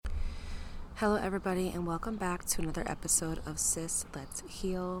Hello, everybody, and welcome back to another episode of Sis Let's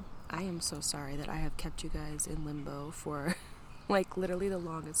Heal. I am so sorry that I have kept you guys in limbo for literally the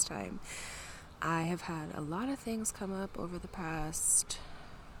longest time. I have had a lot of things come up over the past,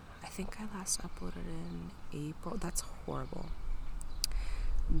 I think I last uploaded in April. That's horrible.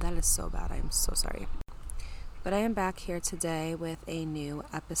 That is so bad. I am so sorry. But I am back here today with a new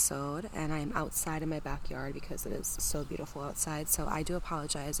episode, and I am outside in my backyard because it is so beautiful outside. So I do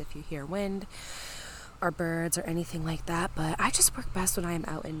apologize if you hear wind or birds or anything like that, but I just work best when I am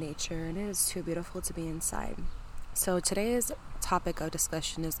out in nature, and it is too beautiful to be inside. So today's topic of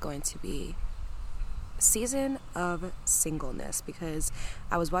discussion is going to be season of singleness, because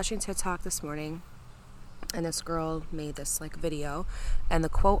I was watching TikTok this morning, and this girl made this video, and the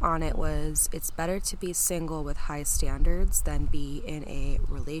quote on it was, "It's better to be single with high standards than be in a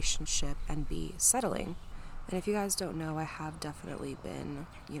relationship and be settling." And if you guys don't know, I have definitely been,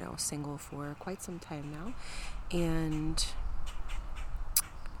 single for quite some time now. And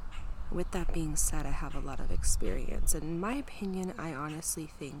with that being said, I have a lot of experience. And in my opinion, I honestly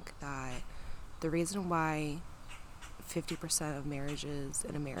think that the reason why 50% of marriages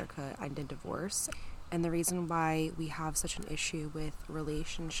in America end in divorce, and the reason why we have such an issue with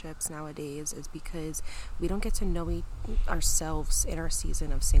relationships nowadays, is because we don't get to know ourselves in our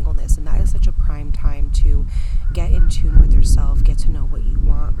season of singleness. And that is such a prime time to get in tune with yourself, get to know what you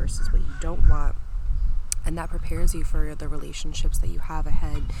want versus what you don't want. And that prepares you for the relationships that you have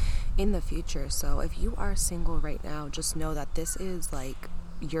ahead in the future. So if you are single right now, just know that this is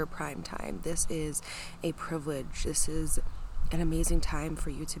your prime time. This is a privilege. This is an amazing time for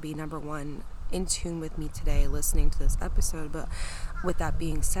you to be, number one, in tune with me today, listening to this episode. But with that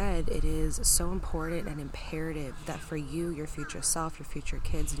being said, it is so important and imperative that for you, your future self, your future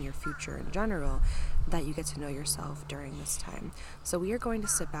kids, and your future in general, that you get to know yourself during this time. So we are going to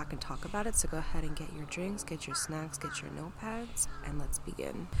sit back and talk about it. So go ahead and get your drinks, get your snacks, get your notepads, and let's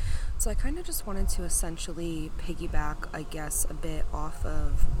begin. So I kind of just wanted to essentially piggyback, I guess, a bit off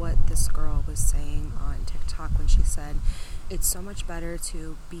of what this girl was saying on TikTok when she said, it's so much better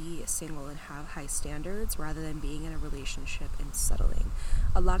to be single and have high standards rather than being in a relationship and settling.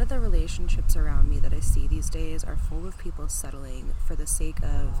 A lot of the relationships around me that I see these days are full of people settling for the sake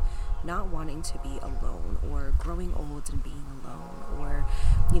of not wanting to be alone, or growing old and being alone, or,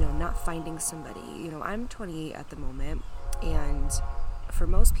 not finding somebody. I'm 28 at the moment, and for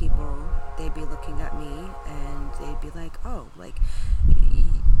most people, they'd be looking at me and they'd be like, oh,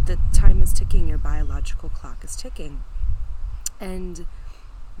 the time is ticking, your biological clock is ticking. And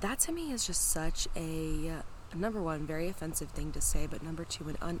that to me is just such a, number one, very offensive thing to say, but number two,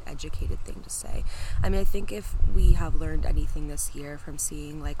 an uneducated thing to say. I mean, I think if we have learned anything this year from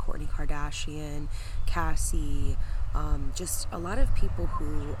seeing Kourtney Kardashian, Cassie, just a lot of people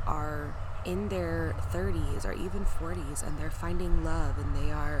who are in their 30s or even 40s, and they're finding love and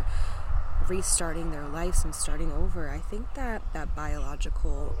they are restarting their lives and starting over. I think that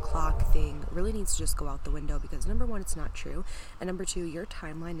biological clock thing really needs to just go out the window, because number one, it's not true, and number two, your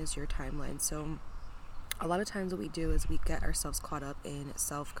timeline is your timeline. So a lot of times what we do is we get ourselves caught up in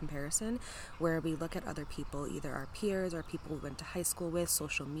self-comparison, where we look at other people, either our peers or people we went to high school with,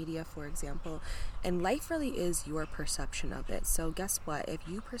 social media, for example, and life really is your perception of it. So guess what? If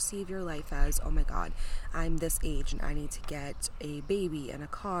you perceive your life as, oh my God, I'm this age and I need to get a baby and a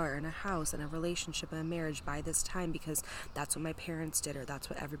car and a house and a relationship and a marriage by this time because that's what my parents did or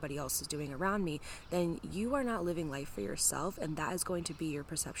that's what everybody else is doing around me, then you are not living life for yourself, and that is going to be your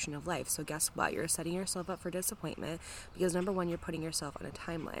perception of life. So guess what? You're setting yourself up for disappointment, because number one, you're putting yourself on a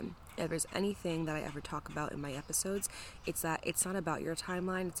timeline. If there's anything that I ever talk about in my episodes, it's that it's not about your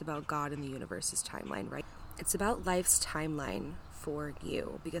timeline, it's about God and the universe's timeline, right? It's about life's timeline for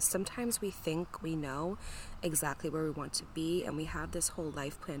you, because sometimes we think we know exactly where we want to be, and we have this whole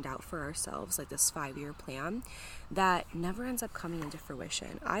life planned out for ourselves, like this 5-year plan that never ends up coming into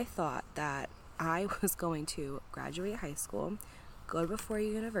fruition. I thought that I was going to graduate high school, go to a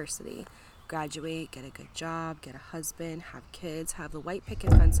 4-year university, graduate, get a good job, get a husband, have kids, have the white picket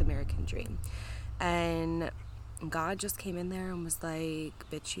fence American dream. And God just came in there and was like,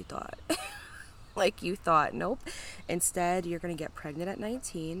 bitch, you thought. You thought, nope. Instead, you're going to get pregnant at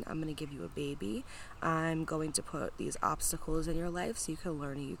 19. I'm going to give you a baby. I'm going to put these obstacles in your life so you can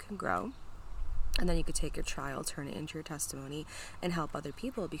learn and you can grow. And then you could take your trial, turn it into your testimony, and help other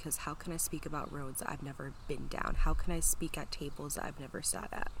people, because how can I speak about roads that I've never been down? How can I speak at tables that I've never sat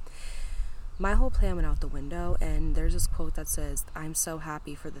at? My whole plan went out the window, and there's this quote that says, I'm so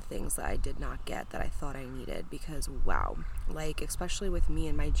happy for the things that I did not get that I thought I needed, because wow, especially with me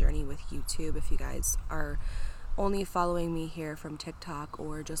and my journey with YouTube, if you guys are only following me here from TikTok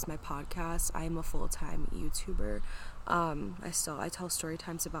or just my podcast, I am a full-time YouTuber. I tell story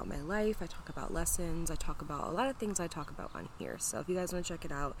times about my life. I talk about lessons. I talk about a lot of things I talk about on here. So if you guys want to check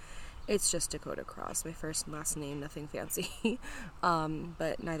it out, it's just Dakota Cross. My first and last name, nothing fancy.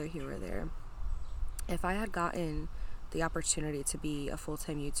 But neither here nor there. If I had gotten the opportunity to be a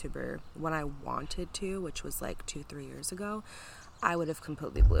full-time YouTuber when I wanted to, which was like 2-3 years ago, I would have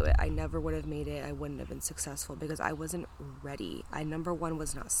completely blew it. I never would have made it. I wouldn't have been successful because I wasn't ready. I, number one,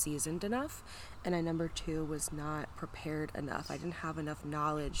 was not seasoned enough, and I, number two, was not prepared enough. I didn't have enough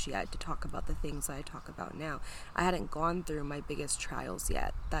knowledge yet to talk about the things that I talk about now. I hadn't gone through my biggest trials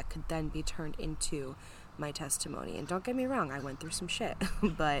yet that could then be turned into my testimony. And don't get me wrong, I went through some shit,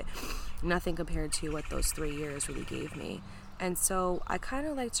 but nothing compared to what those 3 years really gave me. And so I kind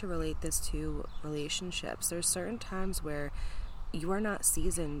of like to relate this to relationships. There's certain times where you are not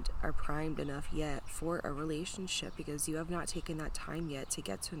seasoned or primed enough yet for a relationship because you have not taken that time yet to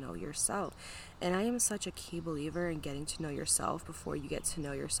get to know yourself. And I am such a key believer in getting to know yourself before you get to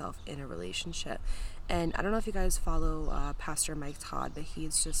know yourself in a relationship. And I don't know if you guys follow Pastor Mike Todd, but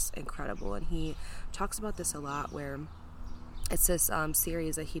he's just incredible. And he talks about this a lot, where it's this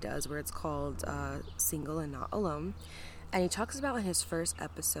series that he does where it's called Single and Not Alone. And he talks about in his first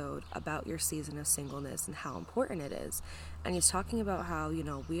episode about your season of singleness and how important it is. And he's talking about how,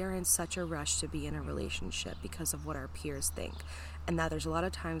 we are in such a rush to be in a relationship because of what our peers think. And that there's a lot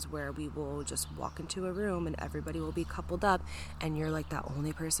of times where we will just walk into a room and everybody will be coupled up and you're like that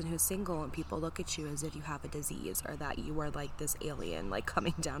only person who's single, and people look at you as if you have a disease or that you are like this alien like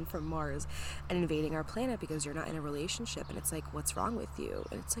coming down from Mars and invading our planet because you're not in a relationship. And it's like, what's wrong with you?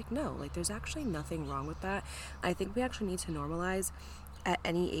 And it's like, no, like there's actually nothing wrong with that. I think we actually need to normalize at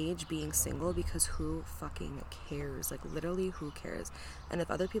any age being single, because who fucking cares? Like literally, who cares? And if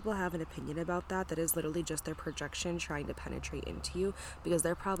other people have an opinion about that, that is literally just their projection trying to penetrate into you, because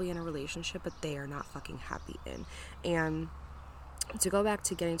they're probably in a relationship but they are not fucking happy in. And to go back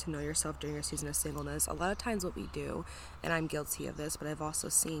to getting to know yourself during your season of singleness, a lot of times what we do, and I'm guilty of this, but I've also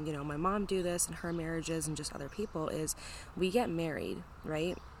seen, my mom do this in her marriages and just other people, is we get married,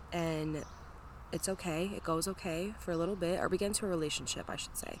 right? And it's okay. It goes okay for a little bit, or we get into a relationship, I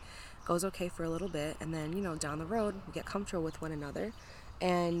should say. It goes okay for a little bit, and then, down the road, we get comfortable with one another,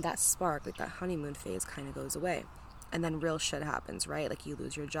 and that spark, like that honeymoon phase, kind of goes away. And then real shit happens, right? Like you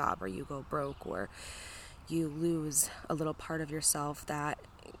lose your job, or you go broke, or you lose a little part of yourself that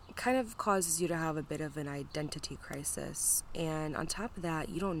kind of causes you to have a bit of an identity crisis. And on top of that,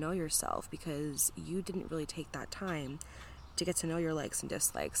 you don't know yourself because you didn't really take that time to get to know your likes and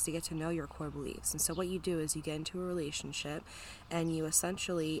dislikes, to get to know your core beliefs. And so what you do is you get into a relationship and you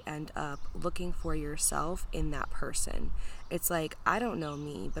essentially end up looking for yourself in that person. It's like, I don't know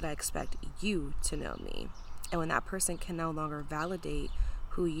me, but I expect you to know me. And when that person can no longer validate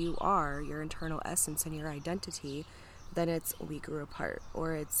who you are, your internal essence and your identity, then it's we grew apart,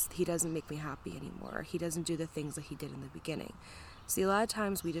 or it's he doesn't make me happy anymore, he doesn't do the things that he did in the beginning. See, a lot of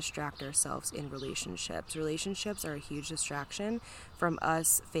times we distract ourselves in relationships. Relationships are a huge distraction from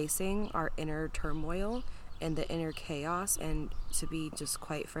us facing our inner turmoil and the inner chaos, and to be just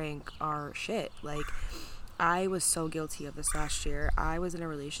quite frank, our shit. Like, I was so guilty of this last year. I was in a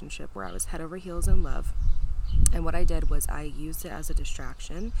relationship where I was head over heels in love. And what I did was I used it as a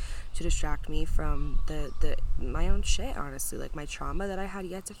distraction to distract me from my own shit, honestly, like my trauma that I had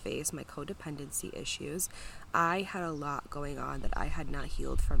yet to face, my codependency issues. I had a lot going on that I had not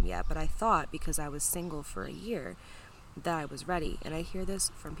healed from yet, but I thought because I was single for a year that I was ready. And I hear this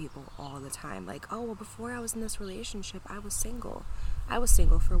from people all the time, like, oh, well, before I was in this relationship, I was single. I was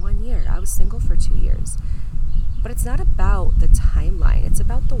single for 1 year. I was single for 2 years. But it's not about the timeline. It's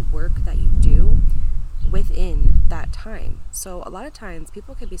about the work that you do within that time. So a lot of times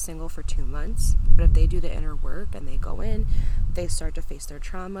people can be single for 2 months, but if they do the inner work and they go in, they start to face their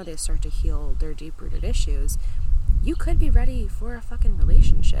trauma, they start to heal their deep-rooted issues, you could be ready for a fucking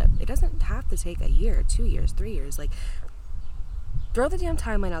relationship. It doesn't have to take a year, 2 years, 3 years. Like, throw the damn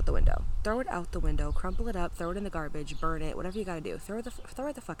timeline out the window. Throw it out the window, crumple it up, throw it in the garbage, burn it, whatever you gotta do. Throw it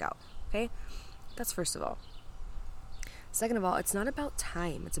the fuck out, okay? That's first of all. Second of all, it's not about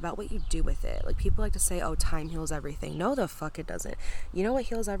time. It's about what you do with it. Like, people like to say, oh, time heals everything. No, the fuck it doesn't. You know what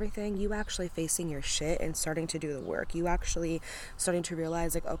heals everything? You actually facing your shit and starting to do the work. You actually starting to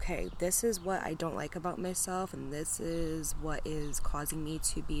realize, like, okay, this is what I don't like about myself, and this is what is causing me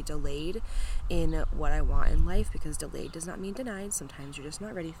to be delayed in what I want in life, because delayed does not mean denied. Sometimes you're just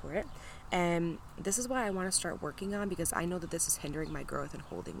not ready for it. And this is what I want to start working on, because I know that this is hindering my growth and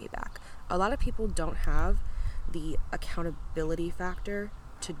holding me back. A lot of people don't have the accountability factor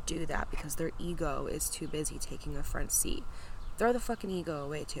to do that because their ego is too busy taking a front seat. Throw the fucking ego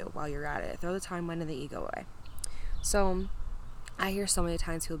away too while you're at it. Throw the timeline of the ego away. So I hear so many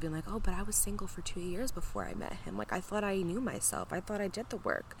times people being like, oh, but I was single for 2 years before I met him. Like, I thought I knew myself. I thought I did the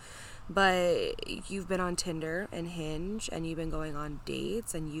work. But you've been on Tinder and Hinge, and you've been going on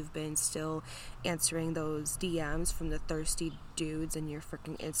dates, and you've been still answering those DMs from the thirsty dudes in your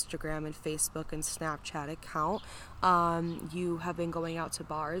freaking Instagram and Facebook and Snapchat account. You have been going out to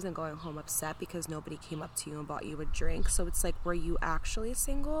bars and going home upset because nobody came up to you and bought you a drink. So it's like, were you actually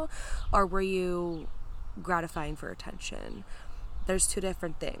single, or were you gratifying for attention? There's two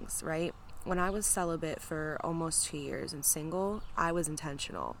different things, right? When I was celibate for almost 2 years and single, I was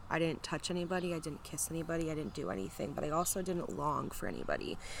intentional. I didn't touch anybody. I didn't kiss anybody. I didn't do anything. But I also didn't long for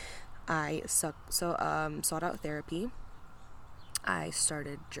anybody. I sought out therapy. I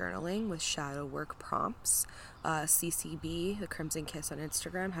started journaling with shadow work prompts. CCB, the Crimson Kiss on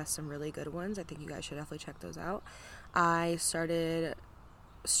Instagram, has some really good ones. I think you guys should definitely check those out. I started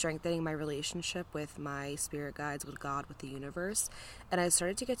strengthening my relationship with my spirit guides, with God, with the universe, and I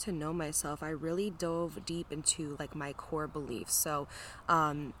started to get to know myself. I really dove deep into like my core beliefs. So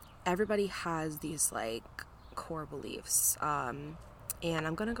everybody has these like core beliefs, and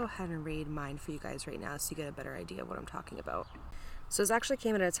I'm gonna go ahead and read mine for you guys right now so you get a better idea of what I'm talking about. So this actually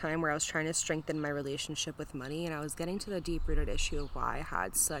came at a time where I was trying to strengthen my relationship with money, and I was getting to the deep-rooted issue of why I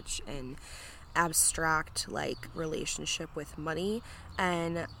had such an abstract like relationship with money.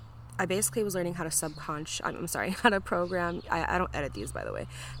 And I basically was learning how to program, I don't edit these, by the way,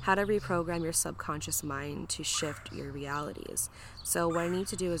 how to reprogram your subconscious mind to shift your realities. So what I need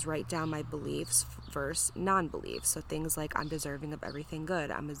to do is write down my beliefs versus non-beliefs. So things like, I'm deserving of everything good.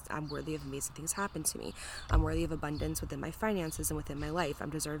 I'm worthy of amazing things happen to me. I'm worthy of abundance within my finances and within my life. I'm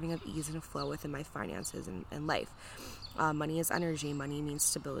deserving of ease and flow within my finances and life. Money is energy. Money means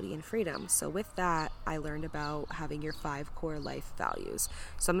stability and freedom. So with that, I learned about having your 5 core life values.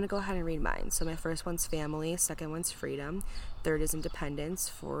 So I'm going to go ahead and read mine. So my first one's family, second one's freedom, third is independence,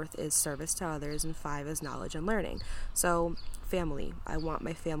 fourth is service to others, and 5 is knowledge and learning. So family, I want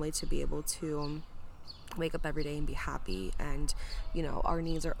my family to be able to wake up every day and be happy, and our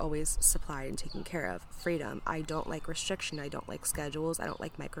needs are always supplied and taken care of. Freedom, I don't like restriction. I don't like schedules. I don't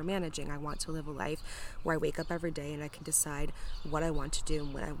like micromanaging. I want to live a life where I wake up every day and I can decide what I want to do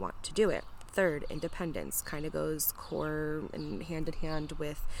and when I want to do it. Third, independence, kind of goes core and hand in hand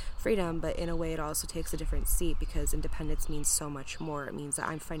with freedom, but in a way it also takes a different seat because independence means so much more. It means that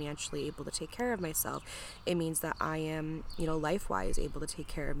I'm financially able to take care of myself. It means that I am, life-wise able to take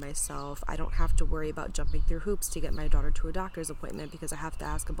care of myself. I don't have to worry about jumping through hoops to get my daughter to a doctor's appointment because I have to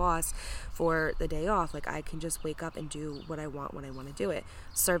ask a boss for the day off. Like, I can just wake up and do what I want when I want to do it.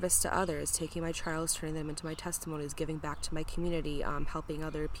 Service to others, taking my trials, turning them into my testimonies, giving back to my community, helping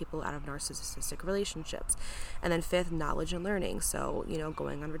other people out of narcissistic relationships. And then fifth, knowledge and learning. So,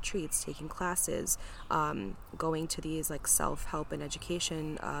 going on retreats, taking classes, going to these like self-help and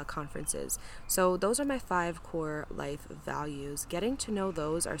education conferences. So those are my 5 core life values. Getting to know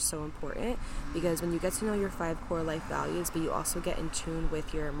those are so important because when you get to know your 5 core life values, but you also get in tune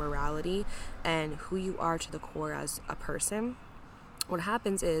with your morality and who you are to the core as a person, what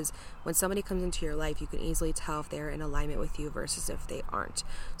happens is when somebody comes into your life, you can easily tell if they're in alignment with you versus if they aren't.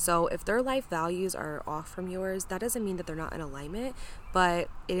 So if their life values are off from yours, that doesn't mean that they're not in alignment, but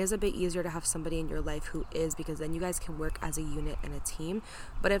it is a bit easier to have somebody in your life who is, because then you guys can work as a unit and a team.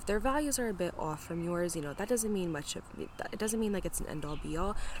 But if their values are a bit off from yours, that doesn't mean much of it. Doesn't mean like it's an end all be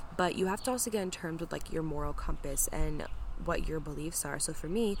all, but you have to also get in terms with like your moral compass and what your beliefs are. So for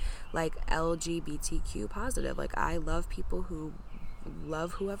me, like LGBTQ positive, like I love people who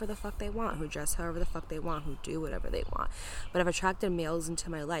love whoever the fuck they want, who dress however the fuck they want, who do whatever they want. But I've attracted males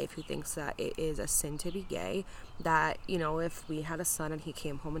into my life who thinks that it is a sin to be gay, that, if we had a son and he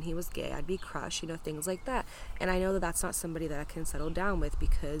came home and he was gay, I'd be crushed, things like that. And I know that that's not somebody that I can settle down with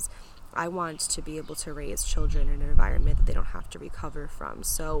because I want to be able to raise children in an environment that they don't have to recover from.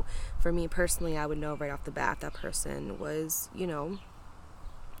 So for me personally, I would know right off the bat that person was,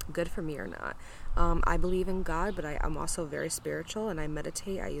 good for me or not. I believe in God, but I'm also very spiritual, and I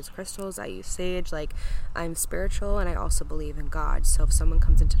meditate, I use crystals, I use sage. Like, I'm spiritual and I also believe in God. So if someone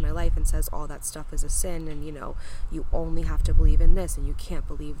comes into my life and says all that stuff is a sin and you only have to believe in this and you can't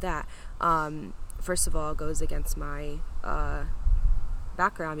believe that, first of all, it goes against my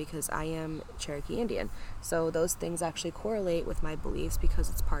background because I am Cherokee Indian. So those things actually correlate with my beliefs because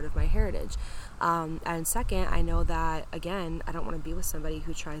it's part of my heritage. And second, I know that, again, I don't want to be with somebody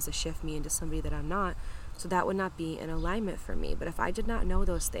who tries to shift me into somebody that I'm not. So that would not be in alignment for me. But if I did not know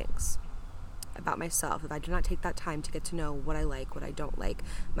those things, about myself, if I do not take that time to get to know what I like, what I don't like,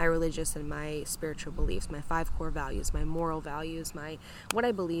 my religious and my spiritual beliefs, my 5 core values, my moral values, my what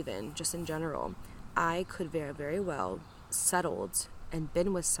I believe in, just in general, I could very, very well settled and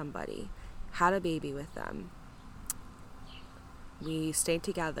been with somebody, had a baby with them. We stayed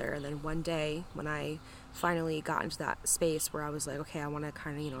together, and then one day when I finally got into that space where I was like, okay, I want to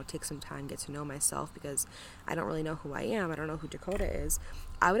kind of, take some time, get to know myself, because I don't really know who I am. I don't know who Dakota is.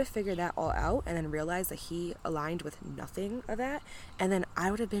 I would have figured that all out and then realized that he aligned with nothing of that. And then I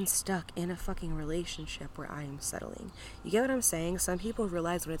would have been stuck in a fucking relationship where I am settling. You get what I'm saying? Some people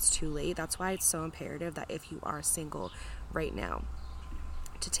realize when it's too late. That's why it's so imperative that if you are single right now,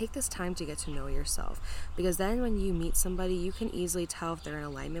 to take this time to get to know yourself, because then when you meet somebody, you can easily tell if they're in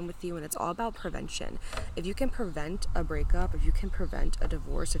alignment with you. And it's all about prevention. If you can prevent a breakup, if you can prevent a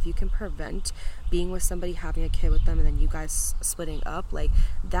divorce, if you can prevent being with somebody, having a kid with them, and then you guys splitting up, like,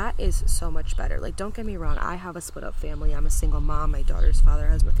 that is so much better. Like, don't get me wrong, I have a split up family. I'm a single mom. My daughter's father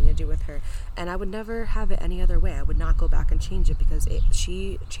has nothing to do with her, and I would never have it any other way. I would not go back and change it, because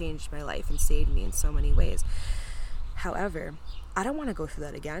she changed my life and saved me in so many ways. However, I don't want to go through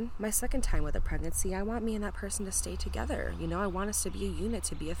that again. My second time with a pregnancy, I want me and that person to stay together. I want us to be a unit,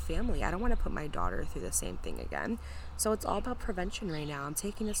 to be a family. I don't want to put my daughter through the same thing again. So it's all about prevention right now. I'm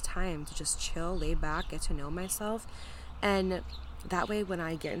taking this time to just chill, lay back, get to know myself. And that way, when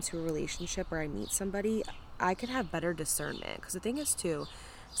I get into a relationship or I meet somebody, I can have better discernment. Because the thing is, too,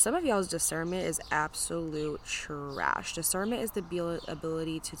 some of y'all's discernment is absolute trash. Discernment is the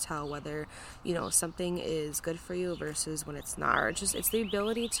ability to tell whether, something is good for you versus when it's not. Or it's the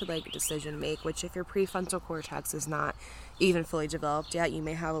ability to, decision make, which if your prefrontal cortex is not even fully developed yet, you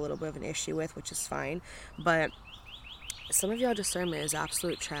may have a little bit of an issue with, which is fine. But some of y'all discernment is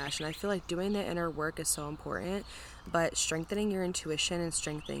absolute trash, and I feel like doing the inner work is so important, but strengthening your intuition and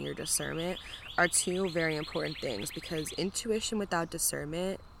strengthening your discernment are 2 very important things, because intuition without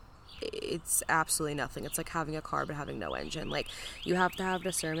discernment, it's absolutely nothing. It's like having a car but having no engine. Like, you have to have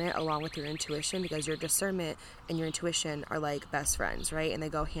discernment along with your intuition, because your discernment and your intuition are like best friends, right? And they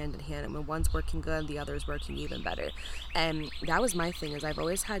go hand in hand, and when one's working good, the other's working even better. And that was my thing, is I've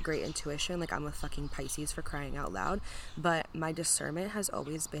always had great intuition. Like, I'm a fucking Pisces, for crying out loud, but my discernment has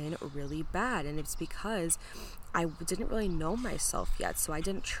always been really bad, and it's because I didn't really know myself yet, so I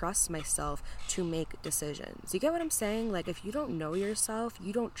didn't trust myself to make decisions. You get what I'm saying? Like, if you don't know yourself,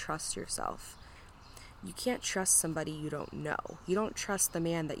 you don't trust yourself. You can't trust somebody you don't know. You don't trust the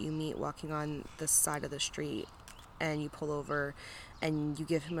man that you meet walking on the side of the street, and you pull over and you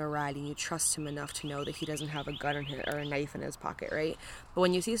give him a ride, and you trust him enough to know that he doesn't have a gun in his, or a knife in his pocket, right? But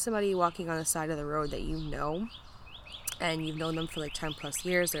when you see somebody walking on the side of the road that you know, and you've known them for 10 plus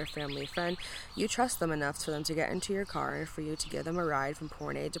years, they're a family friend, you trust them enough for them to get into your car and for you to give them a ride from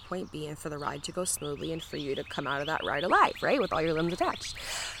point A to point B, and for the ride to go smoothly, and for you to come out of that ride alive, right? With all your limbs attached.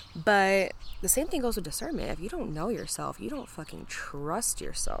 But the same thing goes with discernment. If you don't know yourself, you don't fucking trust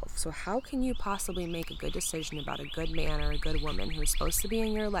yourself. So how can you possibly make a good decision about a good man or a good woman who's supposed to be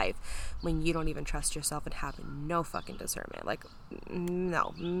in your life when you don't even trust yourself and have no fucking discernment?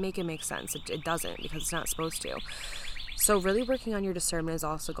 No, make it make sense. It doesn't, because it's not supposed to. So really working on your discernment is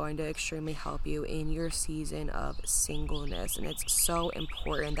also going to extremely help you in your season of singleness, and it's so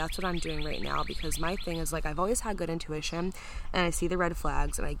important. That's what I'm doing right now, because my thing is, I've always had good intuition, and I see the red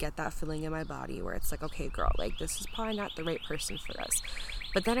flags, and I get that feeling in my body where it's okay, girl, this is probably not the right person for us.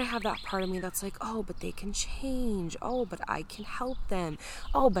 But then I have that part of me that's oh, but they can change. Oh, but I can help them.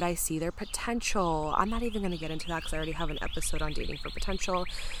 Oh, but I see their potential. I'm not even going to get into that, because I already have an episode on dating for potential.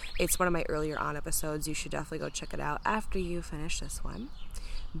 It's one of my earlier on episodes. You should definitely go check it out after you finish this one.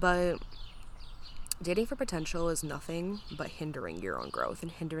 But dating for potential is nothing but hindering your own growth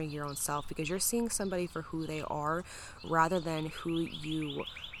and hindering your own self, because you're seeing somebody for who they are rather than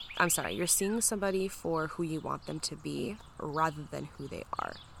you're seeing somebody for who you want them to be rather than who they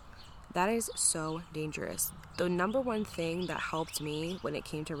are. That is so dangerous. The number one thing that helped me when it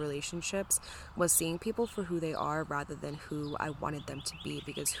came to relationships was seeing people for who they are rather than who I wanted them to be,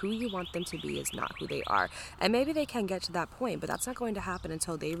 because who you want them to be is not who they are. And maybe they can get to that point, but that's not going to happen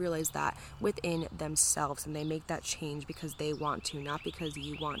until they realize that within themselves, and they make that change because they want to, not because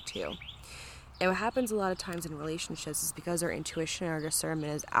you want to. And what happens a lot of times in relationships is because our intuition and our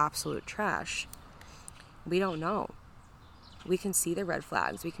discernment is absolute trash. We don't know. We can see the red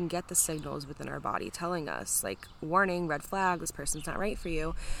flags. We can get the signals within our body telling us, warning, red flag, this person's not right for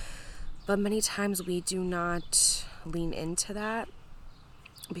you. But many times we do not lean into that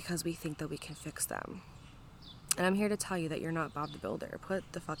because we think that we can fix them. And I'm here to tell you that you're not Bob the Builder. Put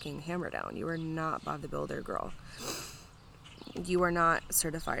the fucking hammer down. You are not Bob the Builder, girl. You are not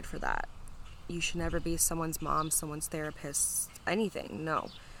certified for that. You should never be someone's mom, someone's therapist, anything. No.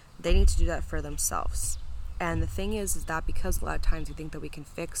 They need to do that for themselves. And the thing is that because a lot of times we think that we can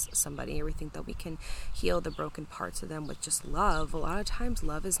fix somebody, or we think that we can heal the broken parts of them with just love, a lot of times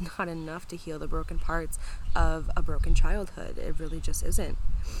love is not enough to heal the broken parts of a broken childhood. It really just isn't.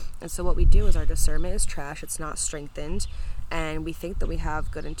 And so what we do is our discernment is trash. It's not strengthened. And we think that we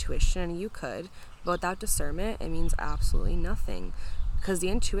have good intuition, and you could. But without discernment, it means absolutely nothing. Because the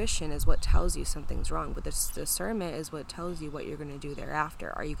intuition is what tells you something's wrong, but the discernment is what tells you what you're going to do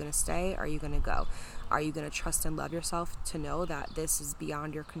thereafter. Are you going to stay? Are you going to go? Are you going to trust and love yourself to know that this is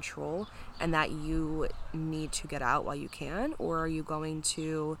beyond your control and that you need to get out while you can? Or are you going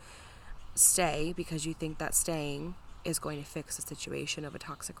to stay because you think that staying is going to fix the situation of a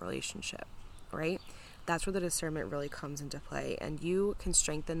toxic relationship, right? That's where the discernment really comes into play, and you can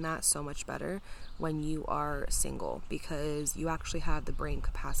strengthen that so much better when you are single, because you actually have the brain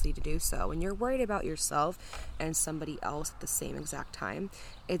capacity to do so. When you're worried about yourself and somebody else at the same exact time,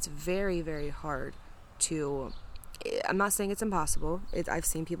 it's very, very hard to, I'm not saying it's impossible. I've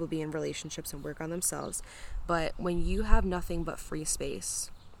seen people be in relationships and work on themselves, but when you have nothing but free space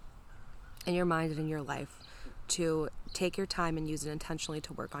in your mind and in your life to take your time and use it intentionally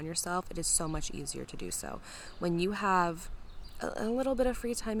to work on yourself, it is so much easier to do so. When you have a little bit of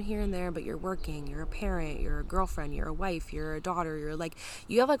free time here and there, but you're working, you're a parent, you're a girlfriend, you're a wife, you're a daughter,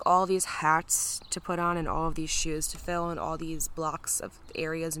 you have like all these hats to put on and all of these shoes to fill and all these blocks of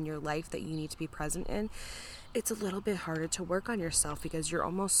areas in your life that you need to be present in. It's a little bit harder to work on yourself because you're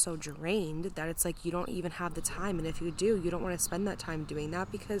almost so drained that it's like you don't even have the time. And if you do, you don't want to spend that time doing that,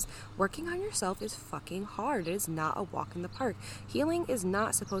 because working on yourself is fucking hard. It is not a walk in the park. Healing is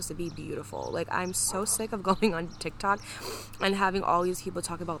not supposed to be beautiful. Like, I'm so sick of going on TikTok and having all these people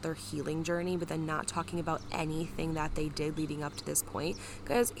talk about their healing journey, but then not talking about anything that they did leading up to this point.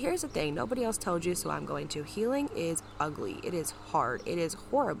 Because here's the thing, nobody else told you, so I'm going to. Healing is ugly. It is hard. It is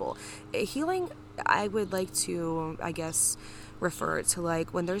horrible. Healing, I would like to, I guess, refer it to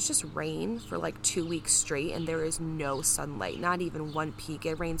like when there's just rain for like 2 weeks straight and there is no sunlight, not even one peak.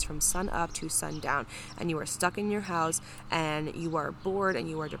 It rains from sun up to sundown, and you are stuck in your house and you are bored and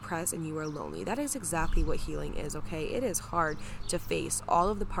you are depressed and you are lonely. That is exactly what healing is, okay? It is hard to face all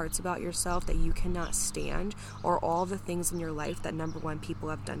of the parts about yourself that you cannot stand, or all the things in your life that, number one, people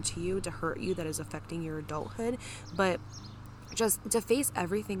have done to you to hurt you that is affecting your adulthood, but just to face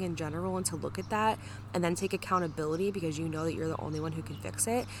everything in general and to look at that and then take accountability because you know that you're the only one who can fix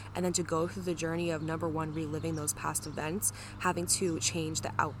it, and then to go through the journey of, number one, reliving those past events, having to change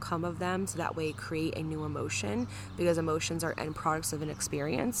the outcome of them so that way create a new emotion, because emotions are end products of an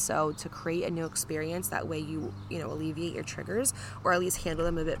experience. So to create a new experience, that way you alleviate your triggers or at least handle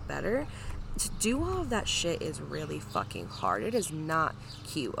them a bit better. To do all of that shit is really fucking hard. It is not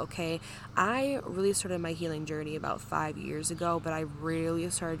cute, okay? I really started my healing journey about 5 years ago, but I really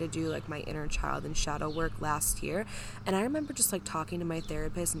started to do like my inner child and shadow work last year. And I remember just like talking to my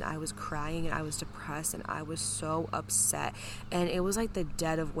therapist, and I was crying and I was depressed and I was so upset. And it was like the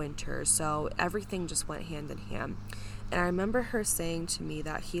dead of winter, so everything just went hand in hand. And I remember her saying to me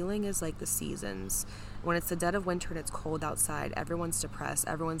that healing is like the seasons. When it's the dead of winter and it's cold outside, everyone's depressed,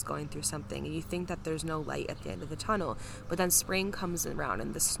 everyone's going through something, and you think that there's no light at the end of the tunnel. But then spring comes around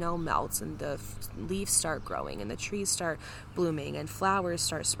and the snow melts and the leaves start growing and the trees start blooming and flowers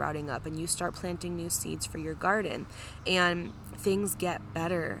start sprouting up and you start planting new seeds for your garden and things get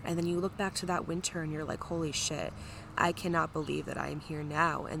better. And then you look back to that winter and you're like, holy shit, I cannot believe that I am here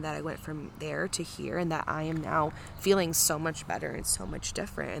now, and that I went from there to here, and that I am now feeling so much better and so much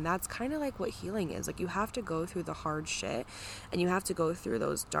different. And that's kind of like what healing is. Like, you have to go through the hard shit and you have to go through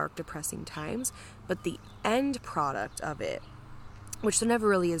those dark, depressing times, but the end product of it, which there never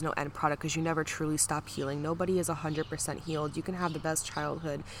really is no end product because you never truly stop healing. Nobody is 100% healed. You can have the best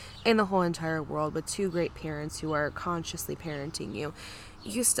childhood in the whole entire world with two great parents who are consciously parenting you.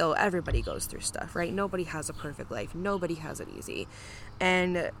 Everybody goes through stuff, right? Nobody has a perfect life. Nobody has it easy.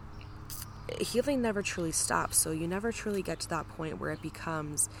 And healing never truly stops. So you never truly get to that point where it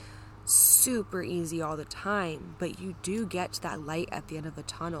becomes super easy all the time, but you do get to that light at the end of the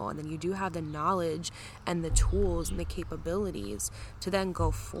tunnel, and then you do have the knowledge and the tools and the capabilities to then go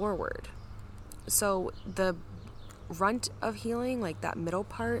forward. So the runt of healing, like that middle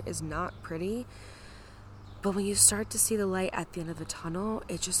part, is not pretty, but when you start to see the light at the end of the tunnel,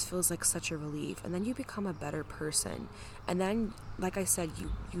 it just feels like such a relief, and then you become a better person. And then, like I said,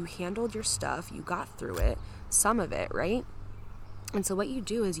 you handled your stuff, you got through it, some of it, right? And so what you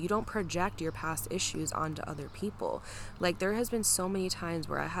do is you don't project your past issues onto other people. Like, there has been so many times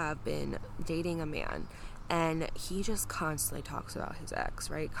where I have been dating a man and he just constantly talks about his ex,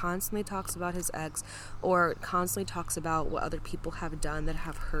 right? Constantly talks about his ex, or constantly talks about what other people have done that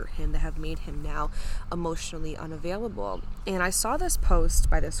have hurt him, that have made him now emotionally unavailable. And I saw this post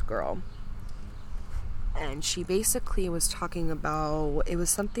by this girl, and she basically was talking about, it was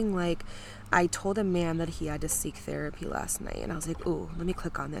something like, I told a man that he had to seek therapy last night. And I was like, ooh, let me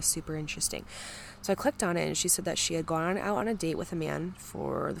click on this. Super interesting. So I clicked on it, and she said that she had gone out on a date with a man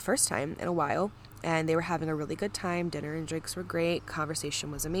for the first time in a while. And they were having a really good time. Dinner and drinks were great. Conversation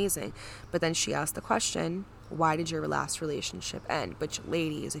was amazing. But then she asked the question, why did your last relationship end? But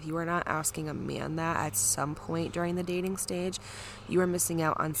ladies, if you are not asking a man that at some point during the dating stage, you are missing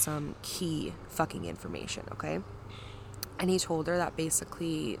out on some key fucking information, okay? And he told her that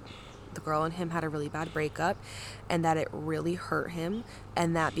basically the girl and him had a really bad breakup, and that it really hurt him,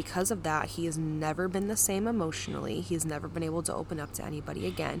 and that because of that he has never been the same emotionally. He's never been able to open up to anybody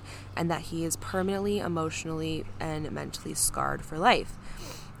again, and that he is permanently emotionally and mentally scarred for life.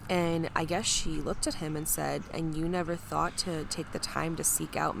 And I guess she looked at him and said, and you never thought to take the time to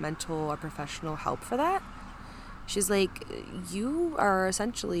seek out mental or professional help for that? She's like, you are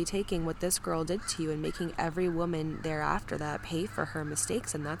essentially taking what this girl did to you and making every woman thereafter that pay for her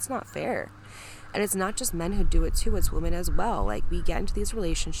mistakes, and that's not fair. And it's not just men who do it too, it's women as well. Like, we get into these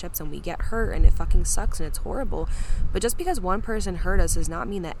relationships and we get hurt, and it fucking sucks and it's horrible. But just because one person hurt us does not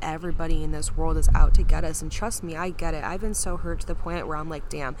mean that everybody in this world is out to get us. And trust me, I get it. I've been so hurt to the point where I'm like,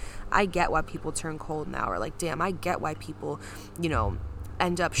 damn, I get why people turn cold now. Or like, damn, I get why people,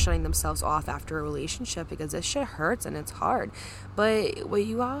 end up shutting themselves off after a relationship, because this shit hurts and it's hard. But what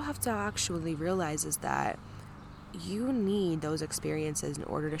you all have to actually realize is that you need those experiences in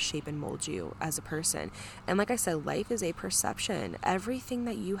order to shape and mold you as a person. And like I said, life is a perception. Everything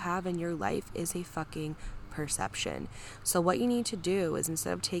that you have in your life is a fucking perception. So what you need to do is,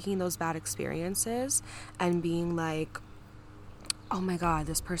 instead of taking those bad experiences and being like, oh my God,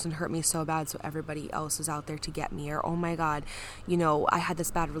 this person hurt me so bad, so everybody else is out there to get me. Or, oh my God, I had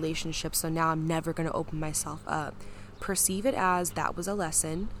this bad relationship, so now I'm never going to open myself up. Perceive it as, that was a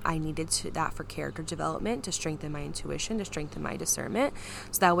lesson. I needed that for character development, to strengthen my intuition, to strengthen my discernment.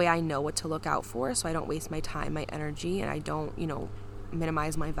 So that way I know what to look out for, so I don't waste my time, my energy, and I don't,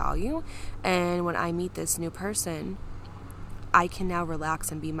 minimize my value. And when I meet this new person, I can now relax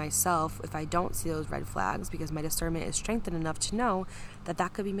and be myself if I don't see those red flags, because my discernment is strengthened enough to know that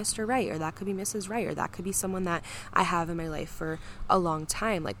that could be Mr. Right, or that could be Mrs. Right, or that could be someone that I have in my life for a long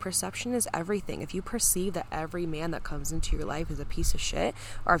time. Like, perception is everything. If you perceive that every man that comes into your life is a piece of shit,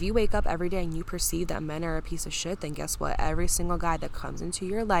 or if you wake up every day and you perceive that men are a piece of shit, then guess what? Every single guy that comes into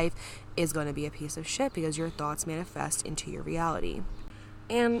your life is going to be a piece of shit, because your thoughts manifest into your reality.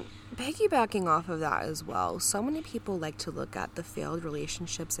 And piggybacking off of that as well, so many people like to look at the failed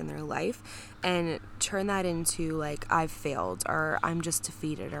relationships in their life and turn that into like, I've failed, or I'm just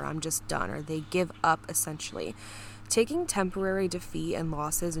defeated, or I'm just done, or they give up essentially. Taking temporary defeat and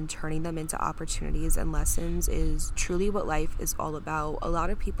losses and turning them into opportunities and lessons is truly what life is all about. A lot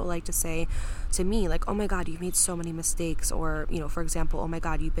of people like to say to me, like, oh my God, you've made so many mistakes. Or, for example, oh my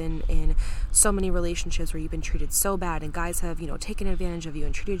God, you've been in so many relationships where you've been treated so bad, and guys have, taken advantage of you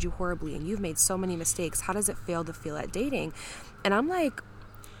and treated you horribly, and you've made so many mistakes. How does it fail to feel at dating? And I'm like,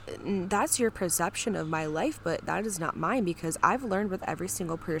 that's your perception of my life, but that is not mine, because I've learned with every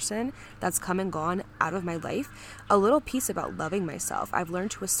single person that's come and gone out of my life a little piece about loving myself. I've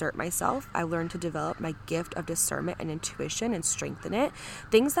learned to assert myself. I've learned to develop my gift of discernment and intuition and strengthen it.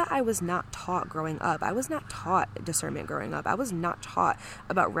 Things that I was not taught growing up. I was not taught discernment growing up. I was not taught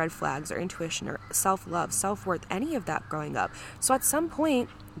about red flags or intuition or self-love, self-worth, any of that growing up. So at some point,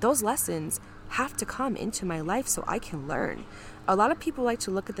 those lessons have to come into my life so I can learn. A lot of people like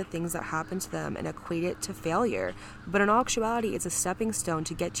to look at the things that happen to them and equate it to failure, but in all actuality, it's a stepping stone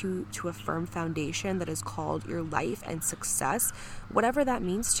to get you to a firm foundation that is called your life and success, whatever that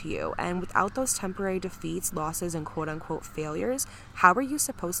means to you. And without those temporary defeats, losses, and quote-unquote failures, how are you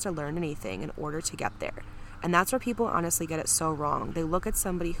supposed to learn anything in order to get there? And that's where people honestly get it so wrong. They look at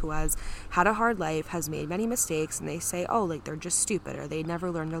somebody who has had a hard life, has made many mistakes, and they say, oh, like, they're just stupid, or they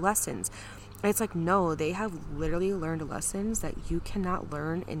never learned their lessons. And it's like, no, they have literally learned lessons that you cannot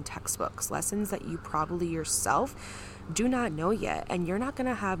learn in textbooks, lessons that you probably yourself do not know yet. And you're not going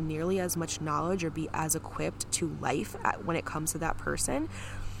to have nearly as much knowledge or be as equipped to life when it comes to that person,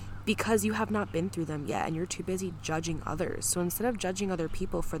 because you have not been through them yet, and you're too busy judging others. So instead of judging other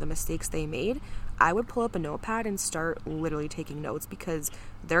people for the mistakes they made, I would pull up a notepad and start literally taking notes, because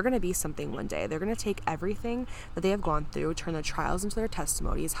they're going to be something one day. They're going to take everything that they have gone through, turn their trials into their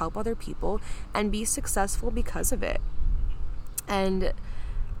testimonies, help other people, and be successful because of it. And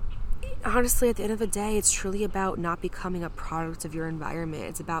honestly, at the end of the day, it's truly about not becoming a product of your environment.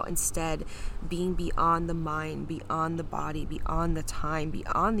 It's about instead being beyond the mind, beyond the body, beyond the time,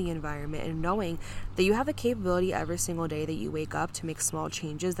 beyond the environment, and knowing that you have the capability every single day that you wake up to make small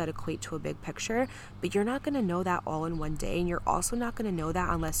changes that equate to a big picture. But you're not going to know that all in one day, and you're also not going to know that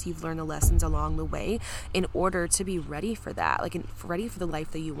unless you've learned the lessons along the way in order to be ready for that, like ready for the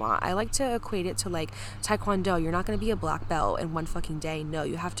life that you want. I like to equate it to like Taekwondo. You're not going to be a black belt in one fucking day. No,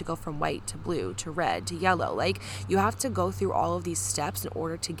 you have to go from white to blue to red to yellow. Like, you have to go through all of these steps in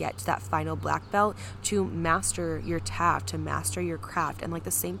order to get to that final black belt, to master your task, to master your craft. And like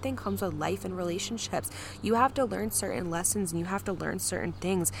the same thing comes with life and relationships. You have to learn certain lessons, and you have to learn certain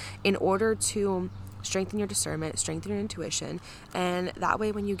things in order to strengthen your discernment, strengthen your intuition, and that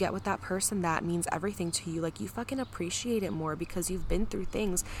way when you get with that person that means everything to you, like, you fucking appreciate it more because you've been through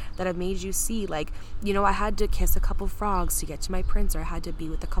things that have made you see, like, you know, I had to kiss a couple frogs to get to my prince, or I had to be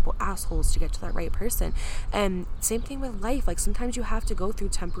with a couple assholes to get to that right person. And same thing with life. Like, sometimes you have to go through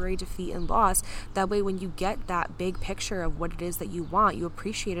temporary defeat and loss. That way when you get that big picture of what it is that you want, you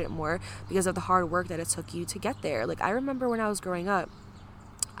appreciate it more because of the hard work that it took you to get there. Like, I remember when I was growing up,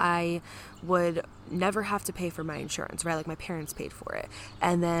 I would never have to pay for my insurance, right? Like, my parents paid for it.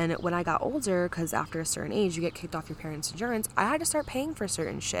 And then when I got older, because after a certain age, you get kicked off your parents' insurance, I had to start paying for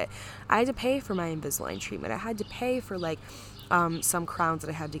certain shit. I had to pay for my Invisalign treatment. I had to pay for, like, some crowns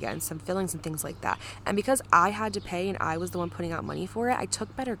that I had to get and some fillings and things like that. And because I had to pay and I was the one putting out money for it, I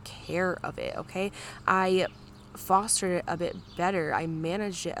took better care of it, okay? I fostered it a bit better. I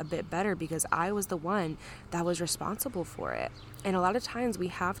managed it a bit better because I was the one that was responsible for it. And a lot of times we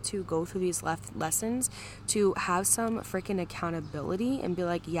have to go through these lessons to have some freaking accountability and be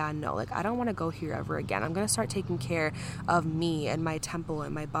like, yeah, no, like, I don't want to go here ever again. I'm going to start taking care of me and my temple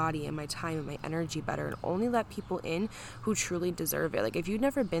and my body and my time and my energy better, and only let people in who truly deserve it. Like, if you've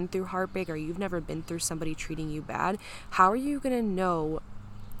never been through heartbreak, or you've never been through somebody treating you bad, how are you going to know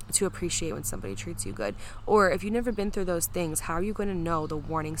to appreciate when somebody treats you good? Or if you've never been through those things, how are you going to know the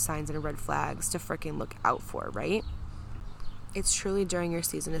warning signs and red flags to freaking look out for, right? It's truly during your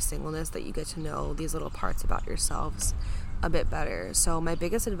season of singleness that you get to know these little parts about yourselves a bit better. So my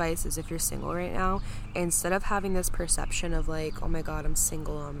biggest advice is, if you're single right now, instead of having this perception of like, oh my god, I'm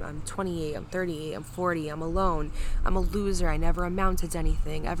single, I'm 28, I'm 38, I'm 40, I'm alone, I'm a loser, I never amounted to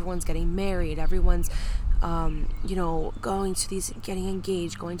anything, everyone's getting married, everyone's going to these, getting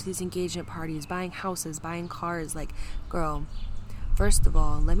engaged, going to these engagement parties, buying houses, buying cars. Like, girl, first of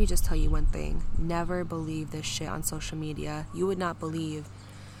all, let me just tell you one thing. Never believe this shit on social media. You would not believe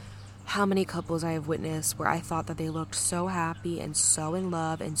how many couples I have witnessed where I thought that they looked so happy and so in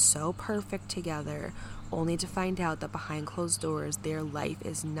love and so perfect together, only to find out that behind closed doors, their life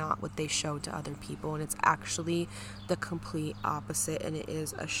is not what they show to other people, and it's actually the complete opposite, and it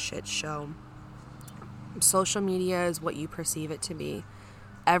is a shit show. Social media is what you perceive it to be.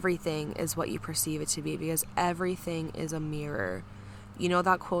 Everything is what you perceive it to be, because everything is a mirror. You know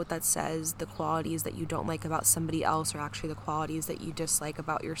that quote that says the qualities that you don't like about somebody else are actually the qualities that you dislike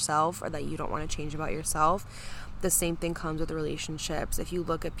about yourself, or that you don't want to change about yourself? The same thing comes with relationships. If you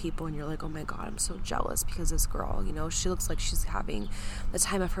look at people and you're like, oh my god, I'm so jealous because this girl, she looks like she's having the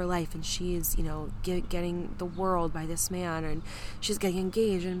time of her life, and she's, getting the world by this man, and she's getting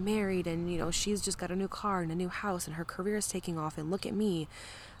engaged and married, and, she's just got a new car and a new house, and her career is taking off, and look at me.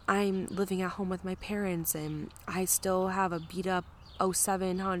 I'm living at home with my parents, and I still have a beat up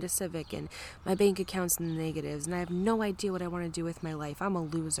 '07 Honda Civic, and my bank account's in the negatives, and I have no idea what I want to do with my life. I'm a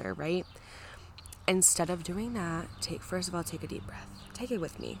loser, right? Instead of doing that, first of all, take a deep breath. Take it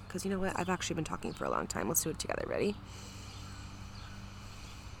with me, because you know what? I've actually been talking for a long time. Let's do it together. Ready?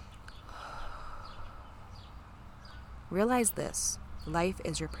 Realize this. Life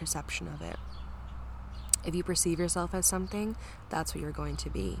is your perception of it. If you perceive yourself as something, that's what you're going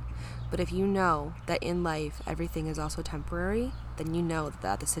to be. But if you know that in life everything is also temporary, then you know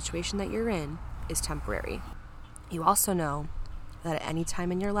that the situation that you're in is temporary. You also know that at any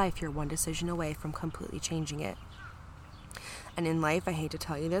time in your life, you're one decision away from completely changing it. And in life, I hate to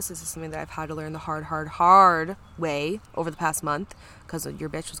tell you this is something that I've had to learn the hard way over the past month, because your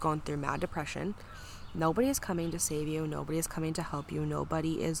bitch was going through mad depression. Nobody is coming to save you. Nobody is coming to help you.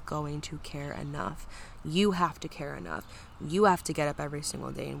 Nobody is going to care enough. You have to care enough. You have to get up every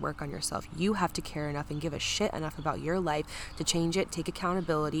single day and work on yourself. You have to care enough and give a shit enough about your life to change it, take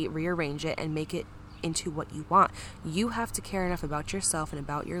accountability, rearrange it, and make it into what you want. You have to care enough about yourself and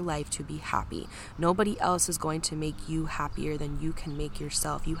about your life to be happy. Nobody else is going to make you happier than you can make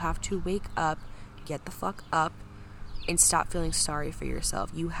yourself. You have to wake up, get the fuck up, and stop feeling sorry for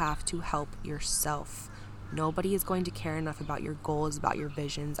yourself. You have to help yourself. Nobody is going to care enough about your goals, about your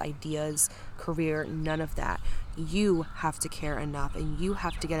visions, ideas, career, none of that. You have to care enough, and you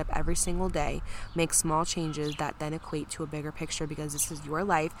have to get up every single day, make small changes that then equate to a bigger picture, because this is your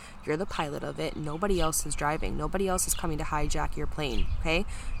life. You're the pilot of it. Nobody else is driving. Nobody else is coming to hijack your plane, okay?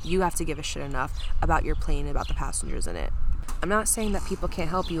 You have to give a shit enough about your plane and about the passengers in it. I'm not saying that people can't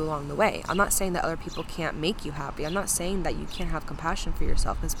help you along the way. I'm not saying that other people can't make you happy. I'm not saying that you can't have compassion for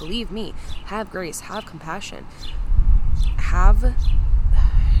yourself, because believe me, have grace, have compassion.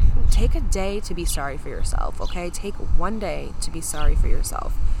 Take a day to be sorry for yourself, okay? Take one day to be sorry for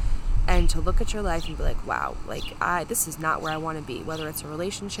yourself and to look at your life and be like, wow, like this is not where I want to be, whether it's a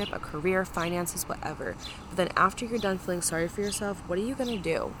relationship, a career, finances, whatever. But then after you're done feeling sorry for yourself, what are you going to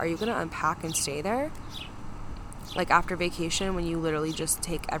do? Are you going to unpack and stay there? Like after vacation, when you literally just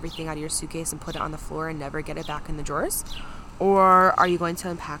take everything out of your suitcase and put it on the floor and never get it back in the drawers? Or are you going to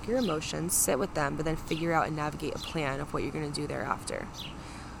unpack your emotions, sit with them, but then figure out and navigate a plan of what you're going to do thereafter?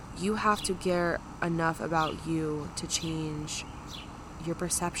 You have to care enough about you to change your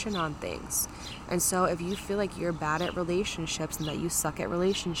perception on things. And so if you feel like you're bad at relationships and that you suck at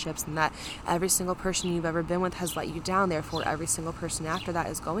relationships and that every single person you've ever been with has let you down, therefore every single person after that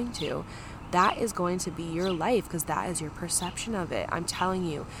is going to, that is going to be your life, because that is your perception of it. I'm telling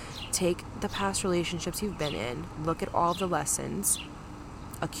you, take the past relationships you've been in, look at all the lessons,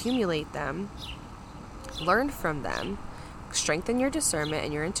 accumulate them, learn from them, strengthen your discernment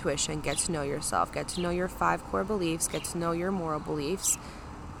and your intuition, get to know yourself, get to know your 5 core beliefs, get to know your moral beliefs,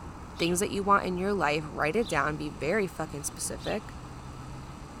 things that you want in your life, write it down, be very fucking specific,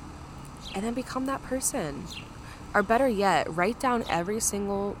 and then become that person. Or better yet, write down every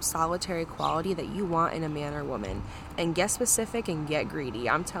single solitary quality that you want in a man or woman, and get specific and get greedy.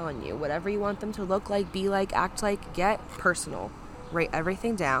 I'm telling you, whatever you want them to look like, be like, act like, get personal. Write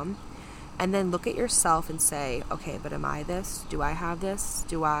everything down, and then look at yourself and say, okay, but am I this? Do I have this?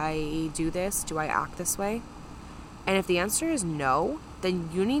 Do I do this? Do I act this way? And if the answer is no, then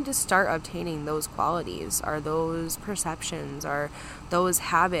you need to start obtaining those qualities or those perceptions or those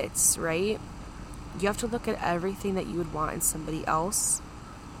habits, right? You have to look at everything that you would want in somebody else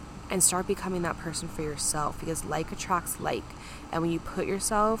and start becoming that person for yourself, because like attracts like. And when you put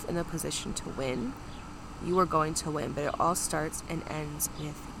yourself in a position to win, you are going to win. But it all starts and ends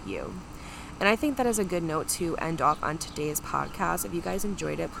with you. And I think that is a good note to end off on today's podcast. If you guys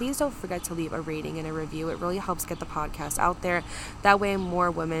enjoyed it, please don't forget to leave a rating and a review. It really helps get the podcast out there. That way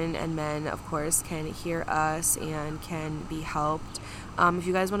more women and men, of course, can hear us and can be helped. If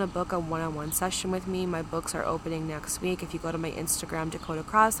you guys want to book a one-on-one session with me, my books are opening next week. If you go to my Instagram, Dakota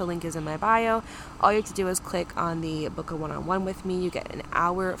Cross, the link is in my bio. All you have to do is click on the book a one-on-one with me. You get an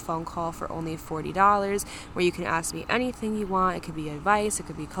hour phone call for only $40, where you can ask me anything you want. It could be advice, it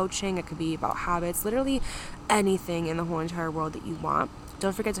could be coaching, it could be about habits, literally anything in the whole entire world that you want.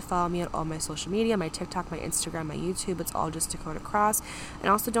 Don't forget to follow me on all my social media, my TikTok, my Instagram, my YouTube. It's all just Dakota Cross.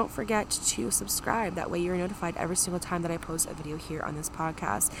 And also don't forget to subscribe. That way you're notified every single time that I post a video here on this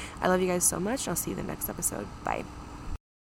podcast. I love you guys so much. I'll see you in the next episode. Bye.